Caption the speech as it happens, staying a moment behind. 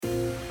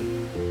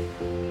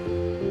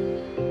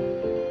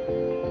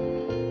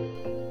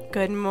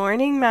Good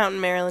morning,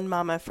 Mountain Maryland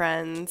Mama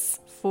friends.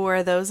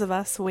 For those of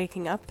us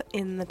waking up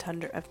in the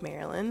tundra of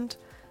Maryland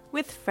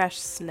with fresh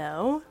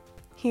snow,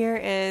 here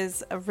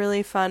is a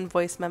really fun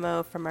voice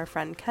memo from our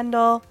friend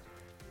Kendall.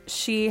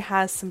 She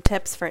has some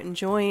tips for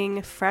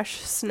enjoying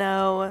fresh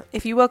snow.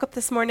 If you woke up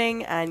this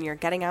morning and you're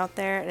getting out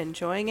there and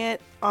enjoying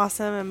it,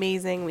 awesome,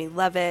 amazing, we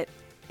love it.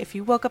 If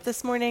you woke up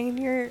this morning and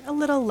you're a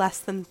little less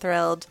than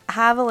thrilled,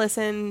 have a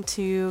listen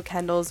to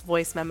Kendall's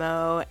voice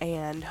memo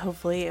and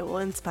hopefully it will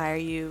inspire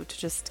you to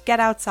just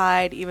get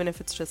outside, even if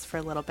it's just for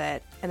a little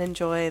bit, and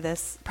enjoy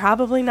this,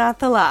 probably not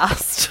the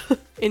last,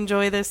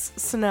 enjoy this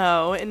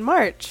snow in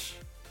March.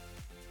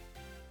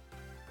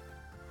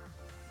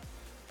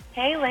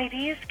 Hey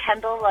ladies,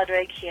 Kendall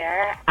Ludwig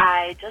here.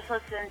 I just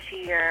listened to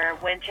your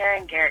Winter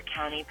in Garrett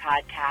County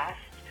podcast,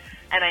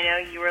 and I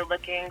know you were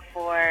looking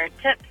for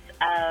tips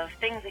of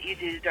things that you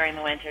do during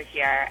the winter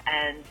here,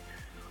 and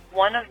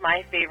one of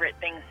my favorite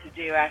things to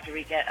do after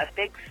we get a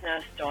big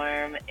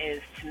snowstorm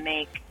is to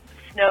make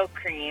snow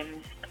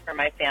creams for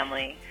my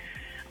family,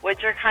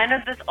 which are kind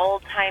of this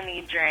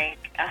old-timey drink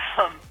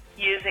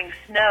using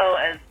snow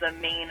as the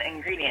main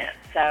ingredient.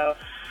 So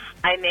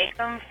I make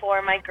them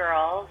for my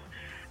girls.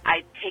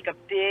 I take a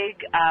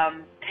big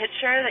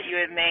pitcher that you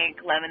would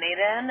make lemonade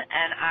in,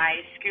 and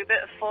I scoop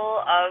it full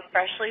of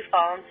freshly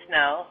fallen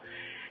snow.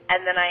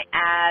 And then I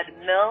add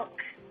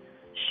milk,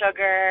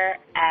 sugar,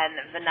 and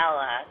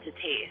vanilla to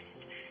taste.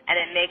 And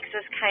it makes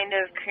this kind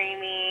of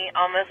creamy,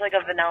 almost like a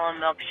vanilla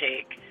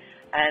milkshake.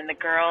 And the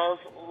girls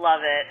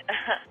love it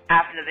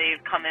after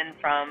they've come in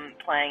from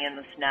playing in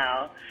the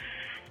snow.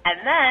 And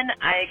then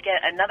I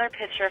get another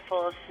pitcher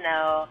full of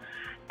snow,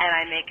 and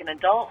I make an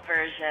adult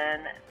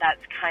version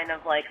that's kind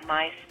of like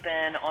my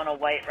spin on a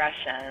White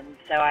Russian.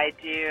 So I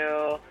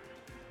do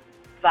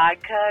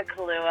vodka,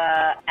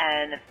 Kahlua,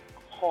 and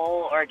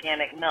whole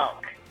organic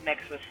milk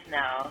mixed with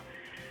snow,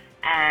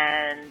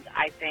 and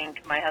I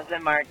think my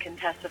husband Mark can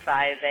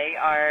testify they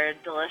are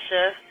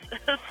delicious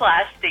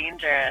 /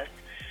 dangerous.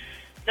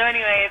 So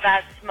anyway,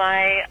 that's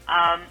my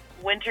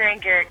Winter in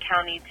Garrett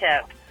County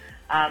tip.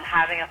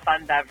 Having a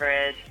fun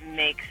beverage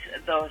makes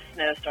those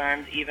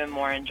snowstorms even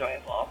more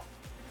enjoyable.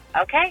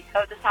 Okay,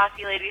 hope to talk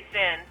to you ladies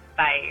soon.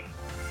 Bye.